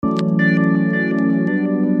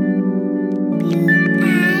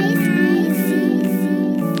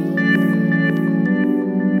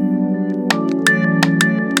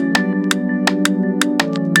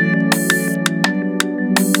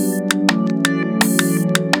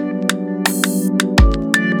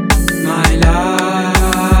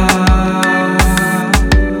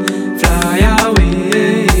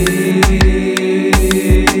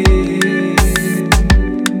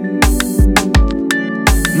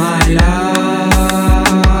My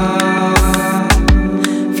love,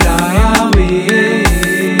 fly away.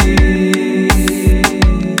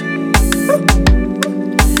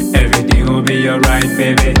 Everything will be alright,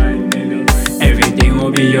 baby. Everything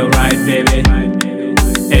will be alright, baby.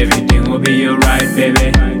 Everything will be alright,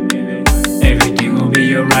 baby. Everything will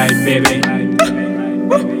be alright, baby.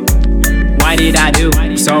 Why did I do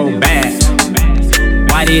so bad?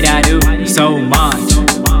 Why did I do so much?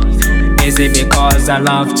 Is it because I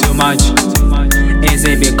love too much? Is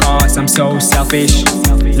it because I'm so selfish?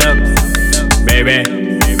 Look, baby,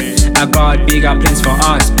 I got bigger plans for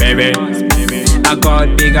us, baby. I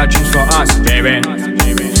got bigger dreams for us, baby.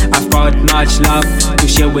 I've got much love to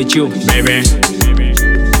share with you, baby.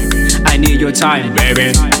 I need your time,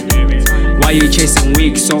 baby. Why you chasing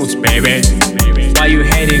weak souls, baby? Why you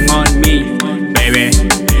hating on me, baby?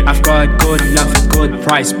 I've got good love, good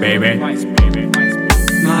price, baby.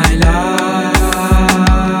 My love,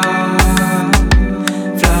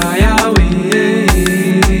 fly away.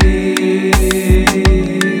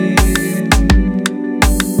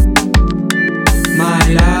 My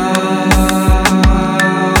love,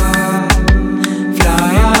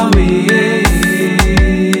 fly away.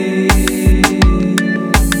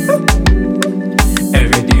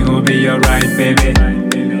 Everything will be alright, baby.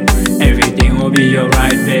 Everything will be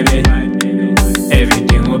alright, baby.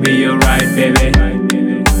 Everything will be alright, baby.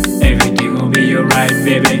 Everything will be alright,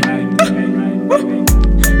 baby.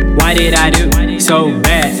 Why did I do so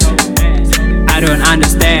bad? I don't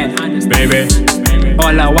understand, baby.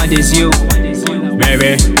 All I want is you,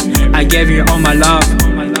 baby. I gave you all my love,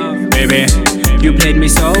 baby. You played me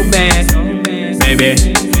so bad,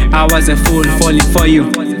 baby. I was a fool falling for you,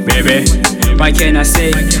 baby. What can I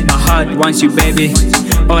say? My heart wants you, baby.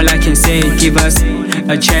 All I can say, give us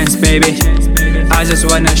a chance, baby. I just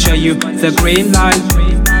wanna show you the green light.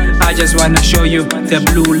 I just wanna show you the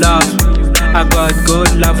blue love. I got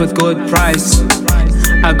good love with good price.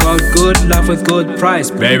 I got good love with good price,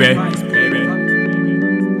 baby.